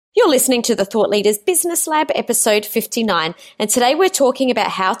You're listening to the Thought Leaders Business Lab, episode 59, and today we're talking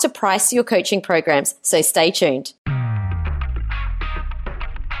about how to price your coaching programs, so stay tuned.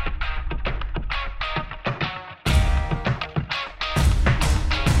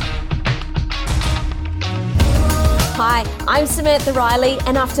 Hi, I'm Samantha Riley,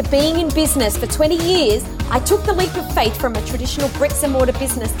 and after being in business for 20 years, I took the leap of faith from a traditional bricks and mortar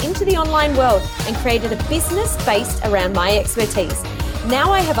business into the online world and created a business based around my expertise.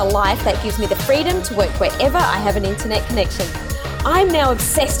 Now I have a life that gives me the freedom to work wherever I have an internet connection. I'm now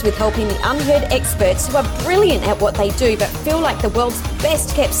obsessed with helping the unheard experts who are brilliant at what they do but feel like the world's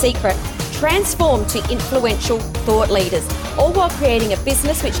best kept secret transform to influential thought leaders, all while creating a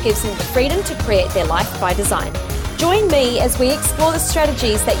business which gives them the freedom to create their life by design. Join me as we explore the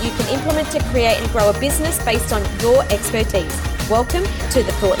strategies that you can implement to create and grow a business based on your expertise. Welcome to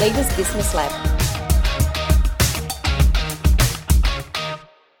the Thought Leaders Business Lab.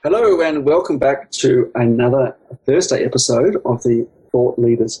 Hello and welcome back to another Thursday episode of the Thought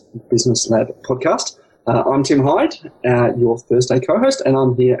Leaders Business Lab podcast. I'm Tim Hyde, your Thursday co-host, and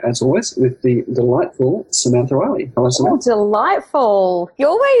I'm here as always with the delightful Samantha Riley. Hello, Samantha. Delightful.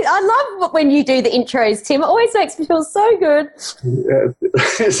 I love when you do the intros, Tim. It always makes me feel so good.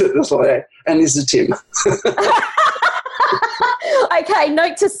 That's like, and this is Tim. Okay,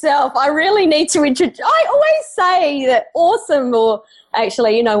 note to self. I really need to introduce. I always say that awesome, or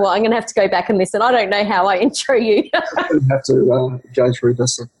actually, you know what? I'm going to have to go back and listen. I don't know how I intro you. I have to go through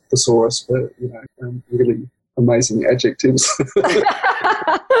the thesaurus for really amazing adjectives.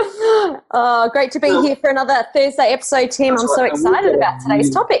 Oh, great to be here for another Thursday episode, Tim. I'm so excited about today's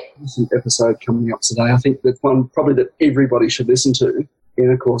topic. There's an episode coming up today. I think that one probably that everybody should listen to.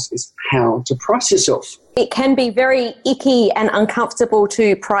 And, of course, is how to price yourself. It can be very icky and uncomfortable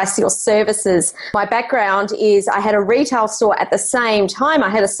to price your services. My background is I had a retail store at the same time. I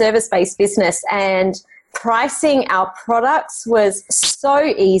had a service-based business, and pricing our products was so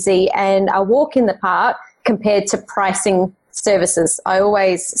easy and a walk in the park compared to pricing services. I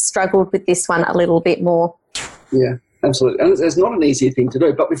always struggled with this one a little bit more. Yeah, absolutely. And it's not an easy thing to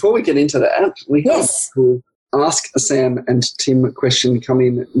do. But before we get into that, we have to Ask Sam and Tim a question come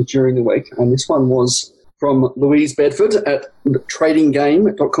in during the week, and this one was from Louise Bedford at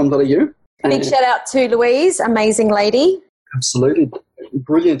tradinggame.com.au. Big shout out to Louise, amazing lady. Absolutely,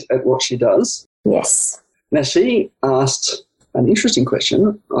 brilliant at what she does. Yes. Now, she asked an interesting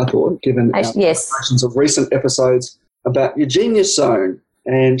question, I thought, given our conversations of recent episodes about your genius zone.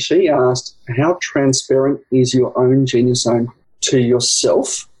 And she asked, how transparent is your own genius zone to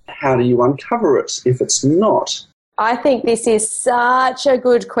yourself? How do you uncover it if it's not? I think this is such a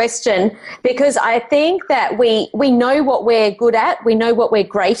good question, because I think that we know what we're good at, we know what we're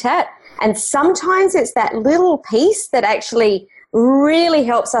great at, and sometimes it's that little piece that actually really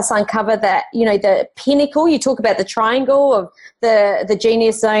helps us uncover that, the pinnacle. You talk about the triangle of the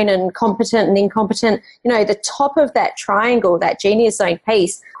genius zone and competent and incompetent. The top of that triangle, that genius zone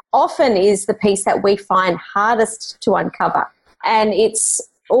piece, often is the piece that we find hardest to uncover. And it's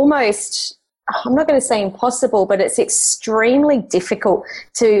almost, I'm not going to say impossible, but it's extremely difficult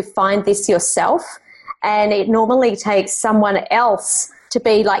to find this yourself. And it normally takes someone else to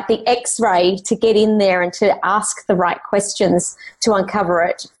be like the X-ray to get in there and to ask the right questions to uncover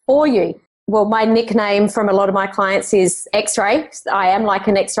it for you. Well, my nickname from a lot of my clients is X-ray. I am like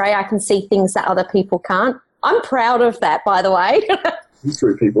an X-ray. I can see things that other people can't. I'm proud of that, by the way. You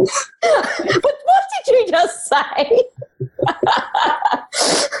through people. What did you just say?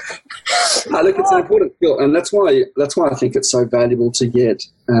 Look, it's an important skill, and that's why I think it's so valuable to get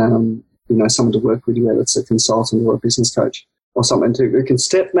someone to work with you, whether it's a consultant or a business coach or something, who can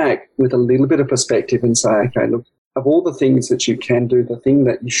step back with a little bit of perspective and say, okay, look, of all the things that you can do, the thing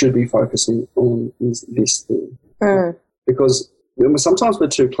that you should be focusing on is this thing. Because sometimes we're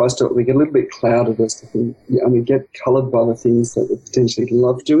too close to it. We get a little bit clouded as to things, and we get coloured by the things that we potentially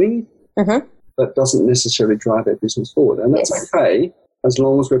love doing, but doesn't necessarily drive our business forward. And that's okay, as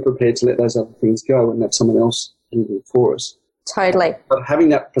long as we're prepared to let those other things go and let someone else do it for us. Totally. But having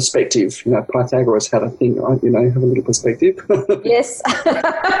that perspective, Pythagoras had a thing, right? Have a little perspective. Yes.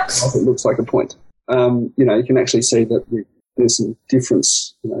 It looks like a point. You can actually see that there's some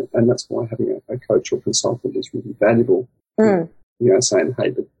difference, and that's why having a coach or consultant is really valuable. Saying,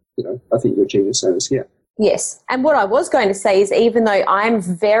 hey, but, I think your genius zone is here. Yes. And what I was going to say is, even though I'm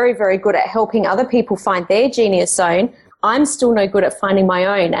very, very good at helping other people find their genius zone, I'm still no good at finding my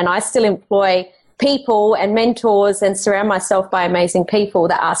own. And I still employ people and mentors and surround myself by amazing people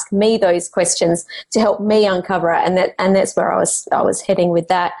that ask me those questions to help me uncover it. And that's where I was heading with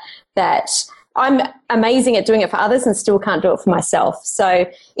that I'm amazing at doing it for others and still can't do it for myself. So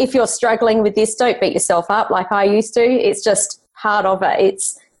if you're struggling with this, don't beat yourself up like I used to. It's just part of it.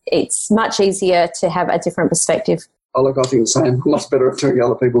 It's much easier to have a different perspective. Oh, look, I think the same. I'm much better at doing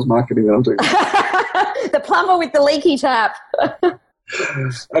other people's marketing than I'm doing. The plumber with the leaky tap.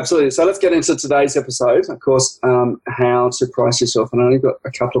 Absolutely. So let's get into today's episode, of course, how to price yourself. And I only got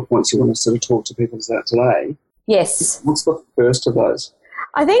a couple of points you want us to talk to people about today. Yes. What's the first of those?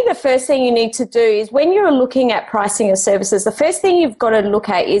 I think the first thing you need to do is when you're looking at pricing your services, the first thing you've got to look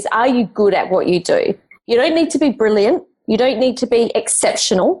at is, are you good at what you do? You don't need to be brilliant. You don't need to be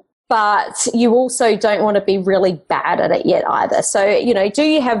exceptional, but you also don't want to be really bad at it yet either. So, do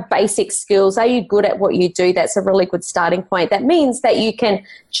you have basic skills? Are you good at what you do? That's a really good starting point. That means that you can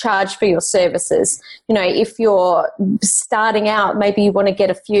charge for your services. If you're starting out, maybe you want to get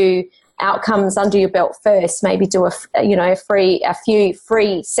a few outcomes under your belt first, maybe do a few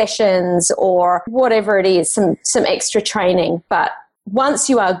free sessions or whatever it is, some extra training. But once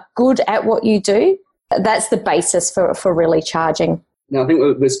you are good at what you do, that's the basis for really charging. Now, I think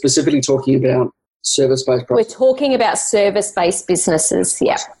we're specifically talking about service-based pricing. We're talking about service-based businesses,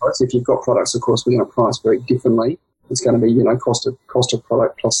 yeah. If you've got products, of course, we're going to price very differently. It's going to be, cost of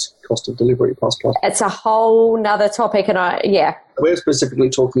product plus cost of delivery plus. It's a whole nother topic, and we're specifically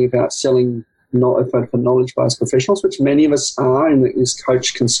talking about selling for knowledge-based professionals, which many of us are in this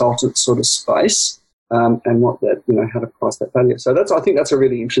coach consultant sort of space, and what that, how to price that value. So I think that's a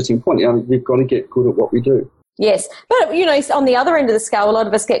really interesting point. You've got to get good at what we do. Yes, but on the other end of the scale, a lot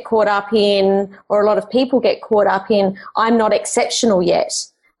of us get caught up in, or a lot of people get caught up in, I'm not exceptional yet.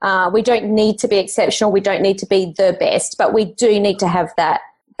 We don't need to be exceptional. We don't need to be the best, but we do need to have that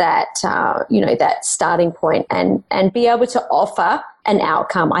starting point and be able to offer an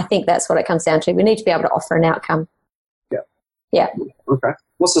outcome. I think that's what it comes down to. We need to be able to offer an outcome. Yeah. Okay.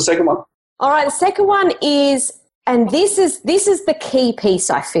 What's the second one? All right. The second one is, and this is the key piece,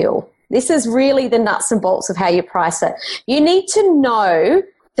 I feel. This is really the nuts and bolts of how you price it. You need to know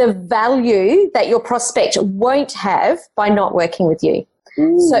the value that your prospect won't have by not working with you.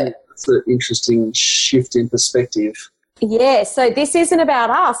 That's an interesting shift in perspective. Yeah, so this isn't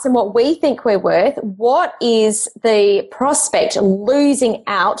about us and what we think we're worth. What is the prospect losing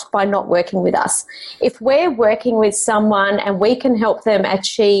out by not working with us? If we're working with someone and we can help them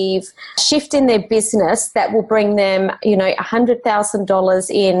achieve a shift in their business that will bring them, $100,000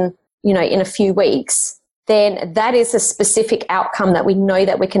 in a few weeks, then that is a specific outcome that we know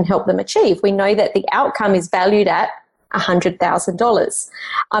that we can help them achieve. We know that the outcome is valued at $100,000.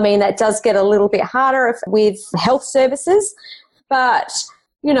 I mean, that does get a little bit harder with health services, but,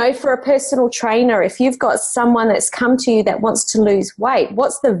 for a personal trainer, if you've got someone that's come to you that wants to lose weight,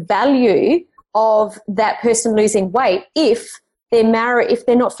 what's the value of that person losing weight if they're married, if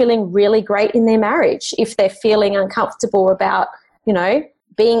they're not feeling really great in their marriage, if they're feeling uncomfortable about,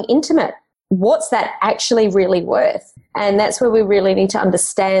 being intimate? What's that actually really worth? And that's where we really need to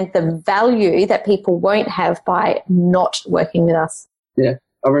understand the value that people won't have by not working with us. Yeah.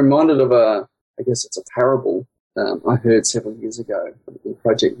 I'm reminded of it's a parable I heard several years ago in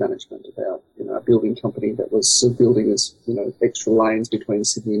project management about, a building company that was building this, extra lanes between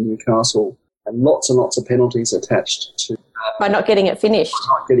Sydney and Newcastle, and lots of penalties attached to by not getting it finished.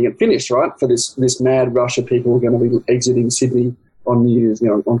 Not getting it finished, right? For this mad rush of people who are going to be exiting Sydney on New Year's,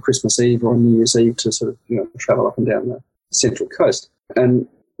 on Christmas Eve or on New Year's Eve to sort of, travel up and down the Central Coast. And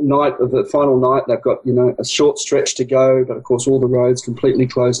the final night, they've got, a short stretch to go, but of course all the roads completely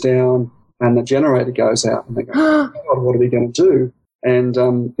closed down and the generator goes out and they go, oh, God, what are we going to do? And,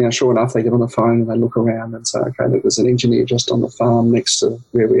 sure enough, they get on the phone and they look around and say, okay, there's an engineer just on the farm next to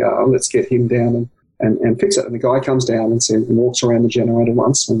where we are. Let's get him down and fix it. And the guy comes down and walks around the generator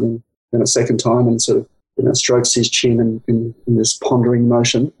once and then a second time and sort of, strokes his chin in this pondering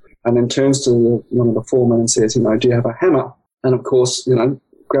motion, and then turns to one of the foremen and says, do you have a hammer? And of course,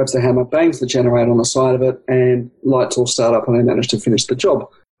 grabs the hammer, bangs the generator on the side of it, and lights all start up and they manage to finish the job.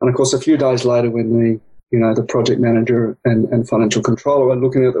 And of course, a few days later when the project manager and financial controller are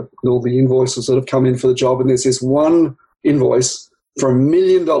looking at all the invoices that have come in for the job, and there's this one invoice for $1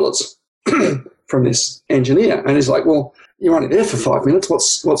 million from this engineer. And he's like, well, you're only there for 5 minutes.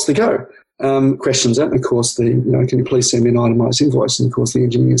 What's the go? Questions it, and of course can you please send me an itemised invoice? And of course the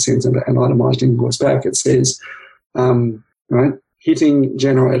engineer sends an itemised invoice back. It says, hitting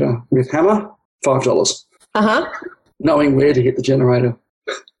generator with hammer, $5. Knowing where to hit the generator,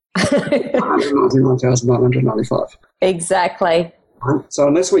 $199,995. Exactly. So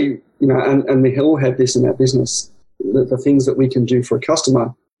unless we, and we all have this in our business, the things that we can do for a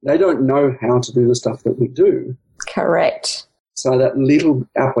customer, they don't know how to do the stuff that we do. Correct. So that little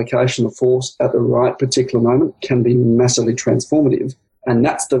application of force at the right particular moment can be massively transformative. And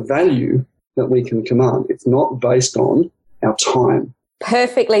that's the value that we can command. It's not based on our time.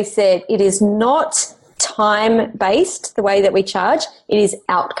 Perfectly said. It is not time-based, the way that we charge. It is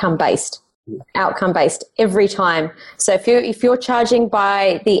outcome-based. Outcome-based every time. So if you're charging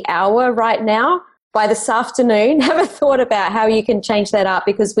by the hour right now, by this afternoon, have a thought about how you can change that up,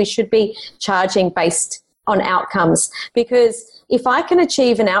 because we should be charging based on outcomes. Because if I can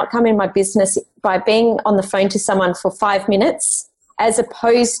achieve an outcome in my business by being on the phone to someone for 5 minutes as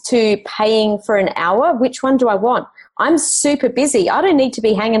opposed to paying for an hour, which one do I want? I'm super busy. I don't need to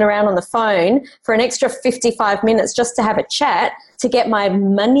be hanging around on the phone for an extra 55 minutes just to have a chat to get my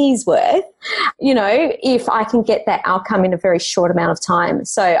money's worth, if I can get that outcome in a very short amount of time.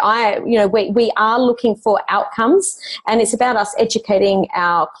 So we are looking for outcomes, and it's about us educating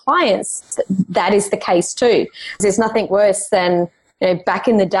our clients that is the case too. There's nothing worse than, back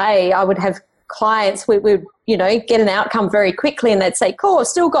in the day, I would have clients, we would, get an outcome very quickly and they'd say, cool, I've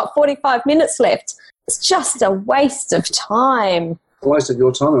still got 45 minutes left. It's just a waste of time. A waste of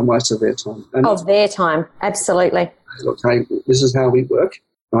your time and waste of their time. And of their time, absolutely. Look, hey, this is how we work,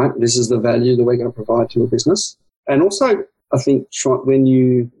 right? This is the value that we're going to provide to a business. And also, I think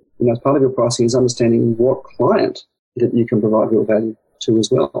when as part of your pricing is understanding what client that you can provide your value to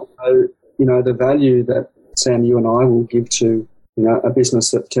as well. So, the value that, Sam, you and I will give to, a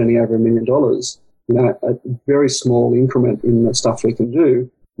business that's turning over $1 million, a very small increment in the stuff we can do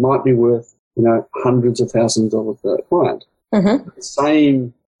might be worth, hundreds of thousands of dollars per client. Mm-hmm.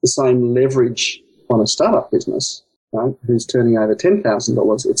 The same leverage on a startup business, right, who's turning over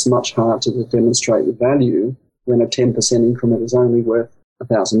 $10,000, it's much harder to demonstrate the value when a 10% increment is only worth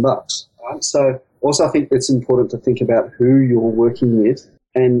 $1,000. Right? So also I think it's important to think about who you're working with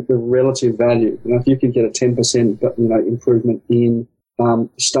and the relative value. If you could get a 10% improvement in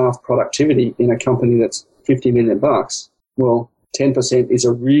staff productivity in a company that's $50 million, well, 10% is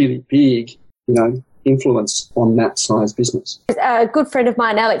a really big, influence on that size business. A good friend of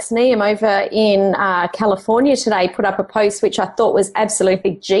mine, Alex Neum, over in California today, put up a post which I thought was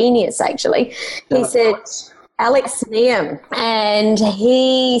absolutely genius, actually. He said, Alex Neum, and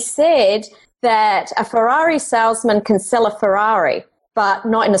he said that a Ferrari salesman can sell a Ferrari, but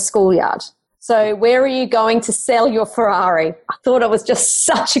not in a schoolyard. So where are you going to sell your Ferrari? I thought it was just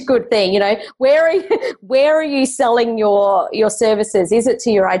such a good thing. Where are you selling your services? Is it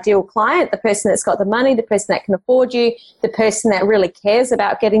to your ideal client, the person that's got the money, the person that can afford you, the person that really cares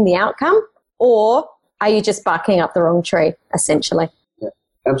about getting the outcome? Or are you just barking up the wrong tree, essentially? Yeah,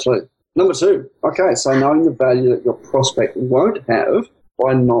 absolutely. Number 2, okay, so knowing the value that your prospect won't have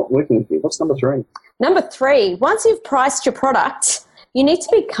by not working with you. What's number 3? Number 3, once you've priced your product, you need to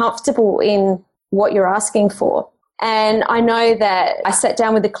be comfortable in what you're asking for. And I know that I sat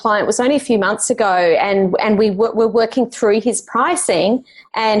down with a client, it was only a few months ago, and we were working through his pricing,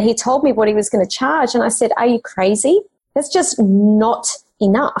 and he told me what he was going to charge. And I said, are you crazy? That's just not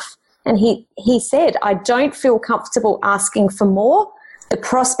enough. And he said, I don't feel comfortable asking for more. The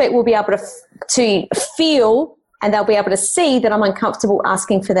prospect will be able to feel, and they'll be able to see that I'm uncomfortable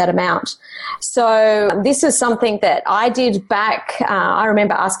asking for that amount. So this is something that I did back. I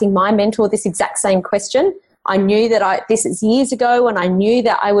remember asking my mentor this exact same question. I knew that this is years ago, and I knew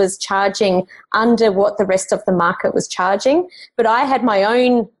that I was charging under what the rest of the market was charging, but I had my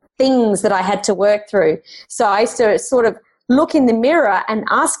own things that I had to work through. So I used to sort of look in the mirror and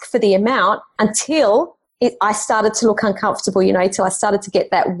ask for the amount until I started to look uncomfortable, till I started to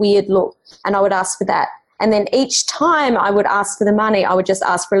get that weird look, and I would ask for that. And then each time I would ask for the money, I would just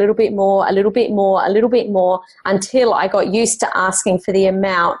ask for a little bit more, a little bit more, a little bit more, until I got used to asking for the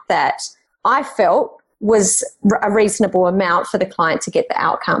amount that I felt was a reasonable amount for the client to get the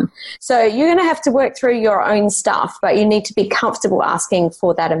outcome. So you're going to have to work through your own stuff, but you need to be comfortable asking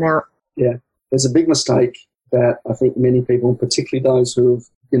for that amount. Yeah, there's a big mistake that I think many people, particularly those who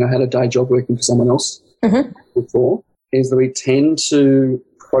have had a day job working for someone else before, is that we tend to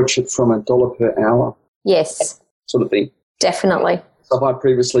approach it from $1 per hour. Yes. Sort of thing. Definitely. So if I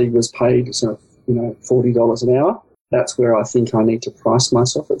previously was paid $40 an hour, that's where I think I need to price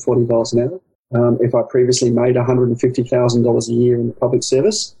myself at $40 an hour. If I previously made $150,000 a year in the public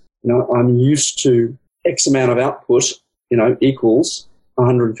service, I'm used to X amount of output, equals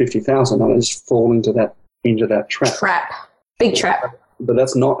 $150,000. I just fall into that trap. Big trap. But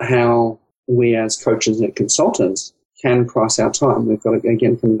that's not how we as coaches and consultants can price our time. We've got to,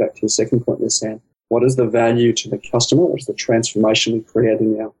 again, coming back to your second point there, Sam, what is the value to the customer? What is the transformation we create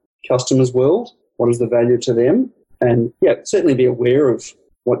in our customers' world? What is the value to them? And certainly be aware of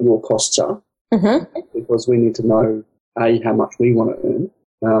what your costs are, because we need to know how much we want to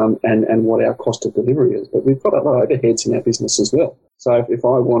earn and what our cost of delivery is. But we've got other overheads in our business as well. So if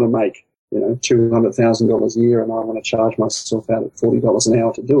I want to make $200,000 a year and I want to charge myself out at $40 an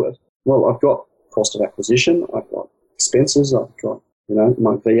hour to do it, well, I've got cost of acquisition, I've got expenses, I've got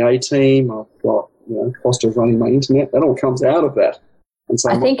my VA team, I've got cost of running my internet. That all comes out of that. And so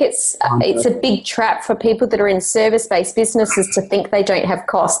I think it's a big trap for people that are in service-based businesses to think they don't have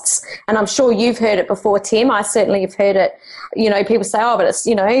costs. And I'm sure you've heard it before, Tim. I certainly have heard it. People say, oh, but it's,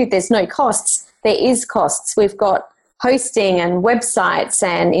 there's no costs. There is costs. We've got hosting and websites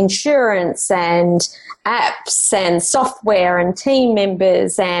and insurance and apps and software and team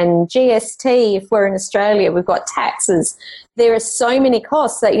members and GST if we're in Australia. We've got taxes. There are so many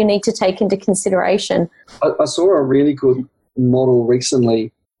costs that you need to take into consideration. I saw a really good model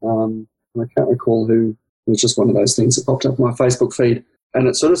recently. I can't recall who. It was just one of those things that popped up on my Facebook feed. And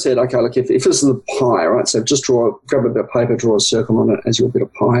it sort of said, okay, look, if this is the pie, right, so just grab a bit of paper, draw a circle on it as your bit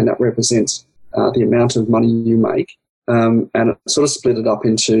of pie, and that represents the amount of money you make. And it sort of split it up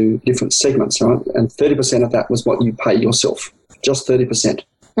into different segments, right? And 30% of that was what you pay yourself, just 30%.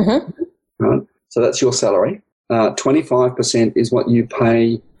 Mm-hmm. Right? So that's your salary. 25% is what you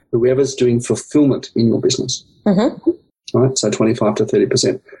pay whoever's doing fulfillment in your business. Mm-hmm. Right? So 25 to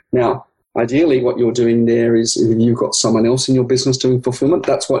 30%. Now, ideally what you're doing there is if you've got someone else in your business doing fulfillment,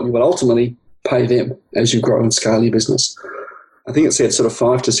 that's what you will ultimately pay them as you grow and scale your business. I think it said sort of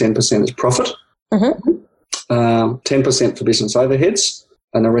 5 to 10% is profit. Mm-hmm. 10% for business overheads,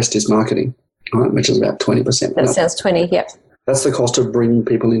 and the rest is marketing, right, which is about 20%. That sounds 20, yep. That's the cost of bringing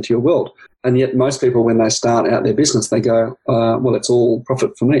people into your world. And yet most people, when they start out their business, they go, well, it's all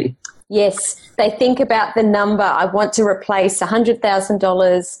profit for me. Yes, they think about the number. I want to replace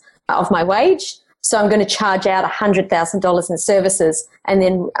 $100,000 of my wage, so I'm going to charge out $100,000 in services and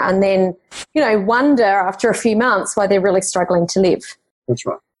then wonder after a few months why they're really struggling to live. That's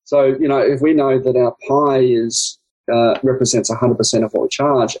right. So, if we know that our pie represents 100% of what we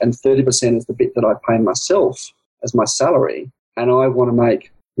charge and 30% is the bit that I pay myself as my salary, and I want to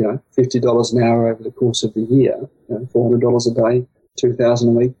make, $50 an hour over the course of the year, $400 a day, $2,000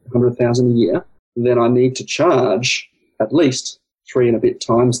 a week, $100,000 a year, then I need to charge at least 3 and a bit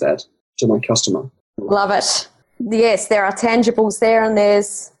times that to my customer. Love it. Yes, there are tangibles there and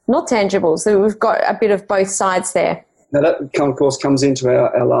there's not tangibles. So we've got a bit of both sides there. Now that, of course, comes into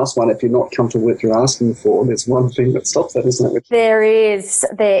our last one. If you're not comfortable with what you're asking for, there's one thing that stops that, isn't it? There is.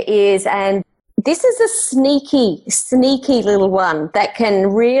 And this is a sneaky little one that can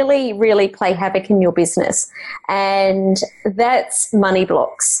really, really play havoc in your business. And that's money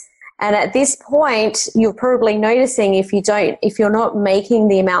blocks. And at this point, you're probably noticing if you're not making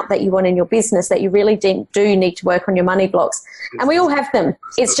the amount that you want in your business, that you really do need to work on your money blocks. And we all have them.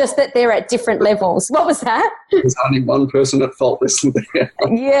 It's just that they're at different levels. What was that? There's only one person at fault, isn't there?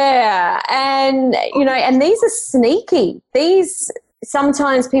 Yeah. And, and these are sneaky. These,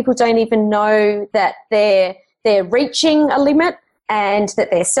 sometimes people don't even know that they're reaching a limit and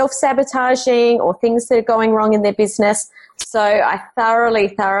that they're self-sabotaging or things that are going wrong in their business. So I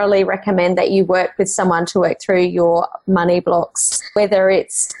thoroughly recommend that you work with someone to work through your money blocks, whether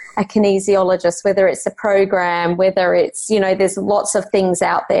it's a kinesiologist, whether it's a program, whether it's, there's lots of things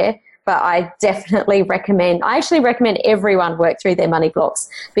out there. But I actually recommend everyone work through their money blocks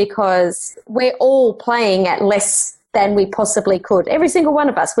because we're all playing at less than we possibly could. Every single one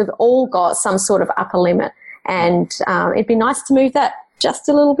of us, we've all got some sort of upper limit. And it'd be nice to move that just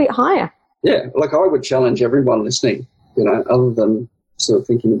a little bit higher. Yeah, like I would challenge everyone listening, other than sort of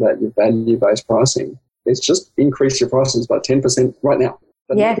thinking about your value-based pricing, it's just increase your prices by 10% right now.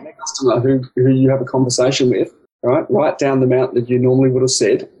 But yeah. The customer who you have a conversation with, right, write down the amount that you normally would have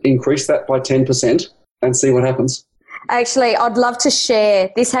said, increase that by 10% and see what happens. Actually, I'd love to share.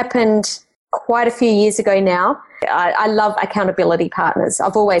 This happened quite a few years ago now. I love accountability partners.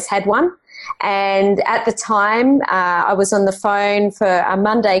 I've always had one. And at the time, I was on the phone for a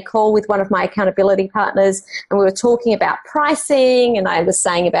Monday call with one of my accountability partners, and we were talking about pricing, and I was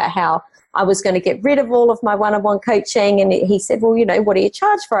saying about how I was going to get rid of all of my one-on-one coaching, and he said, well, what do you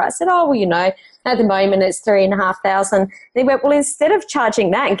charge for? I said, oh, well, at the moment it's $3,500. And he went, well, instead of charging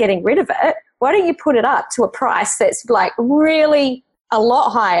that and getting rid of it, why don't you put it up to a price that's like really a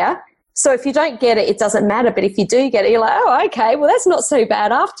lot higher? So if you don't get it, it doesn't matter. But if you do get it, you're like, oh, okay, well, that's not so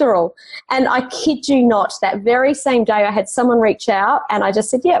bad after all. And I kid you not, that very same day I had someone reach out and I just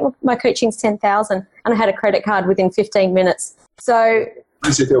said, yeah, well, my coaching's $10,000. And I had a crack card within 15 minutes. So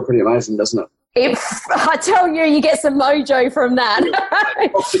makes you feel pretty amazing, doesn't it? I tell you, you get some mojo from that.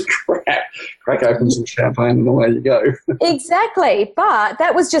 Crack open some champagne and away you go. Exactly. But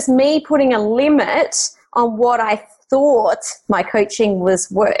that was just me putting a limit on what I thought my coaching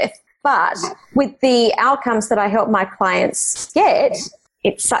was worth. But with the outcomes that I help my clients get,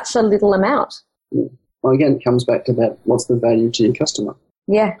 it's such a little amount. Well, again, it comes back to that, what's the value to your customer?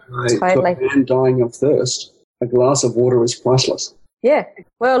 Yeah, totally. To a man dying of thirst, a glass of water is priceless. Yeah.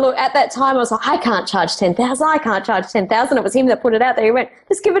 Well, look, at that time I was like, I can't charge 10,000. I can't charge 10,000. It was him that put it out there. He went,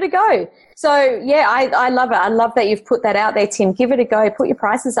 just give it a go. So, yeah, I love it. I love that you've put that out there, Tim. Give it a go. Put your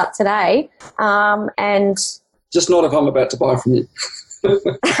prices up today. And just not if I'm about to buy from you. We'll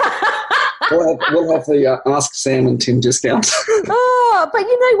have the Ask Sam and Tim discount. Oh, but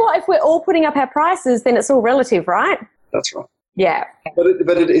you know what? If we're all putting up our prices, then it's all relative, right? That's right. Yeah.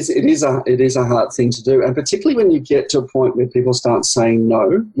 But it is a hard thing to do, and particularly when you get to a point where people start saying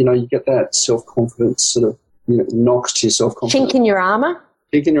no, you get that self-confidence sort of knocks to your self-confidence. Chink in your armour.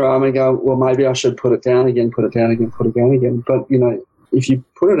 Chink in your armour and go, well, maybe I should put it down again, put it down again, put it down again. But, if you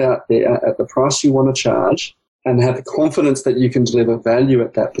put it out there at the price you want to charge and have the confidence that you can deliver value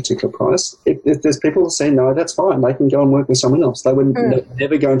at that particular price, if there's people that say no, that's fine. They can go and work with someone else. They were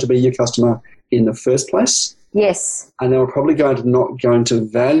never going to be your customer in the first place. Yes. And they were probably not going to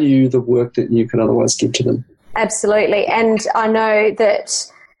value the work that you could otherwise give to them. Absolutely. And I know that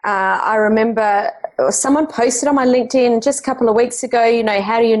I remember someone posted on my LinkedIn just a couple of weeks ago,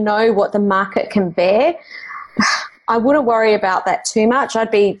 how do you know what the market can bear? I wouldn't worry about that too much. I'd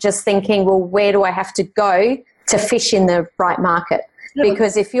be just thinking, well, where do I have to go to fish in the right market? Yeah.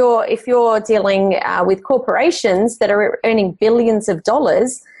 Because if you're dealing with corporations that are earning billions of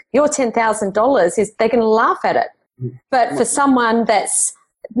dollars, your $10,000 they're going to laugh at it. But for someone that's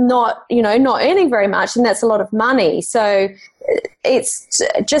not earning very much, and that's a lot of money. So it's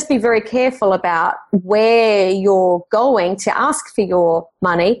just be very careful about where you're going to ask for your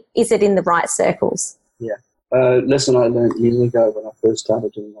money. Is it in the right circles? Yeah. Lesson I learned years ago when I first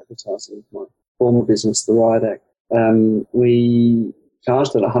started doing advertising with my former business, the Riot Act. We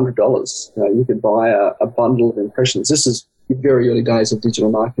charged at $100. You could buy a bundle of impressions. This is the very early days of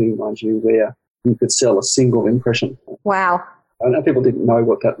digital marketing, mind you, where you could sell a single impression. Wow. I know people didn't know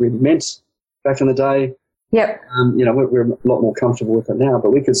what that really meant back in the day. Yep. We're a lot more comfortable with it now,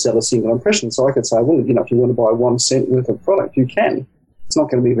 but we could sell a single impression. So I could say, well, if you want to buy 1 cent worth of product, you can. It's not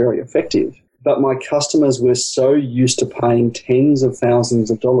going to be very effective. But my customers were so used to paying tens of thousands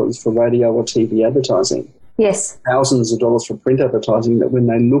of dollars for radio or TV advertising. Yes. Thousands of dollars for print advertising, that when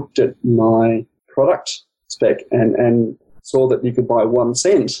they looked at my product spec and saw that you could buy 1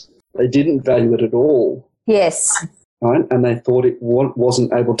 cent, they didn't value it at all. Yes. Right? And they thought it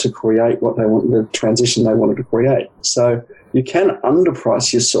wasn't able to create what they wanted, the transition they wanted to create. So you can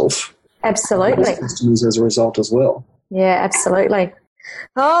underprice yourself. Absolutely. Customers as a result as well. Yeah, absolutely.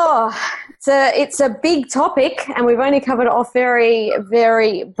 Oh, it's a big topic, and we've only covered it off very,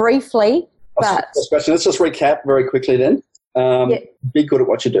 very briefly. But let's just recap very quickly then. Be good at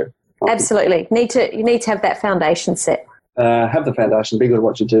what you do. Absolutely. You need to have that foundation set. Have the foundation, be good at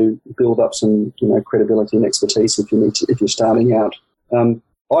what you do, build up some credibility and expertise if you're starting out. I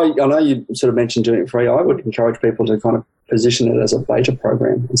know you sort of mentioned doing it free. I would encourage people to kind of position it as a beta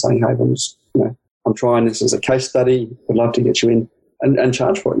program and saying, hey, I'm trying this as a case study. I'd love to get you in and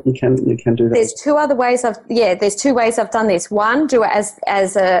charge for it. You can do that. There's two ways I've done this. One, do it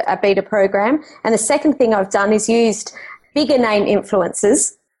as a beta program, and the second thing I've done is used bigger name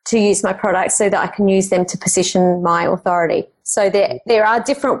influencers to use my products so that I can use them to position my authority. So there are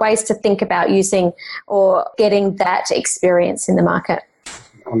different ways to think about using or getting that experience in the market.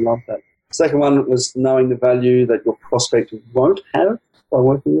 I love that. Second one was knowing the value that your prospect won't have by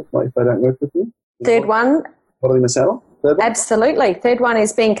working with, like if they don't work with you. Third one. What are they missing out? Third one? Absolutely. Third one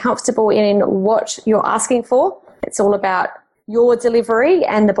is being comfortable in what you're asking for. It's all about your delivery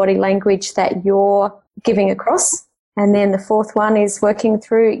and the body language that you're giving across. And then the fourth one is working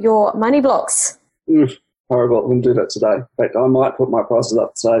through your money blocks. Horrible. I wouldn't do that today. In fact, I might put my prices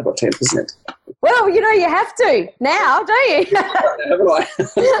up today by 10%. Well, you have to now, don't you? Haven't I?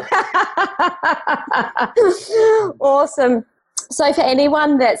 Awesome. So for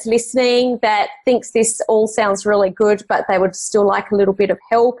anyone that's listening that thinks this all sounds really good, but they would still like a little bit of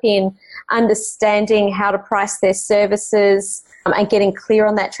help in understanding how to price their services and getting clear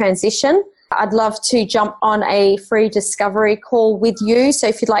on that transition, I'd love to jump on a free discovery call with you. So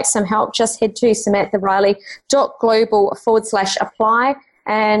if you'd like some help, just head to samanthariley.global/apply,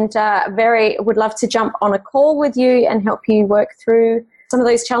 and would love to jump on a call with you and help you work through some of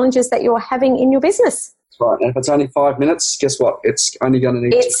those challenges that you're having in your business. That's right. And if it's only 5 minutes, guess what? It's only going to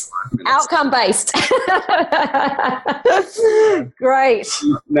need 5 minutes. Outcome-based. Great.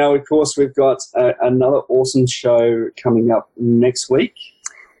 Now, of course, we've got another awesome show coming up next week.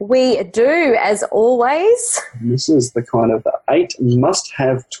 We do, as always. This is the kind of 8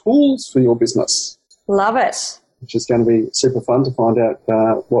 must-have tools for your business. Love it. Which is going to be super fun to find out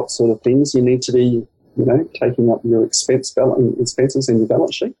what sort of things you need to be, taking up your expenses in your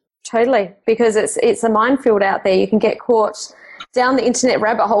balance sheet. Totally, because it's a minefield out there. You can get caught down the internet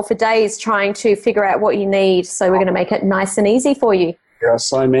rabbit hole for days trying to figure out what you need. So we're going to make it nice and easy for you. There are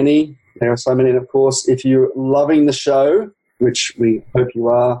so many. And of course, if you're loving the show, which we hope you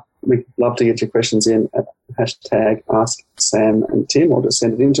are, we'd love to get your questions in at hashtag #AskSamAndTim, or just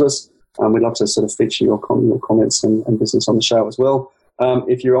send it in to us. We'd love to sort of feature your comments and business on the show as well.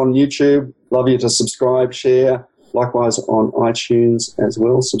 If you're on YouTube, love you to subscribe, share. Likewise on iTunes as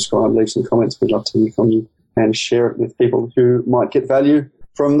well. Subscribe, leave some comments. We'd love to hear from you and share it with people who might get value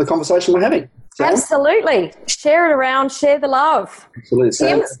from the conversation we're having. Sam? Absolutely. Share it around. Share the love. Absolutely.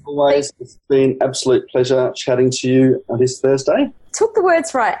 Sam, as always, it's been an absolute pleasure chatting to you this Thursday. Took the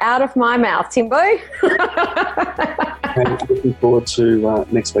words right out of my mouth, Timbo. And looking forward to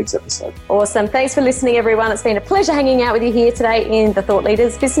next week's episode. Awesome. Thanks for listening, everyone. It's been a pleasure hanging out with you here today in the Thought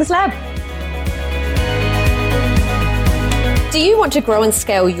Leaders Business Lab. Do you want to grow and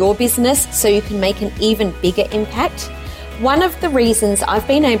scale your business so you can make an even bigger impact? One of the reasons I've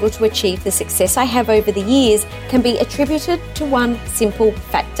been able to achieve the success I have over the years can be attributed to one simple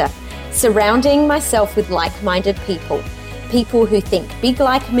factor: surrounding myself with like-minded people. People who think big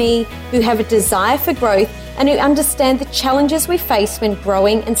like me, who have a desire for growth, and who understand the challenges we face when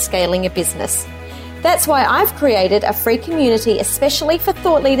growing and scaling a business. That's why I've created a free community especially for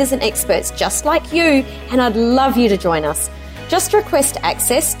thought leaders and experts just like you, and I'd love you to join us. Just request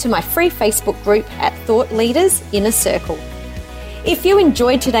access to my free Facebook group at Thought Leaders Inner Circle. If you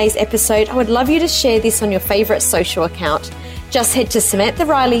enjoyed today's episode, I would love you to share this on your favourite social account. Just head to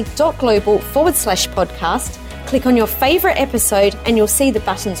samanthariley.global/podcast, click on your favourite episode, and you'll see the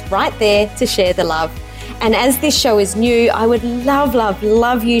buttons right there to share the love. And as this show is new, I would love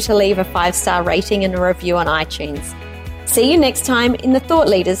you to leave a 5-star rating and a review on iTunes. See you next time in the Thought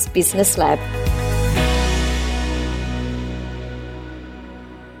Leaders Business Lab.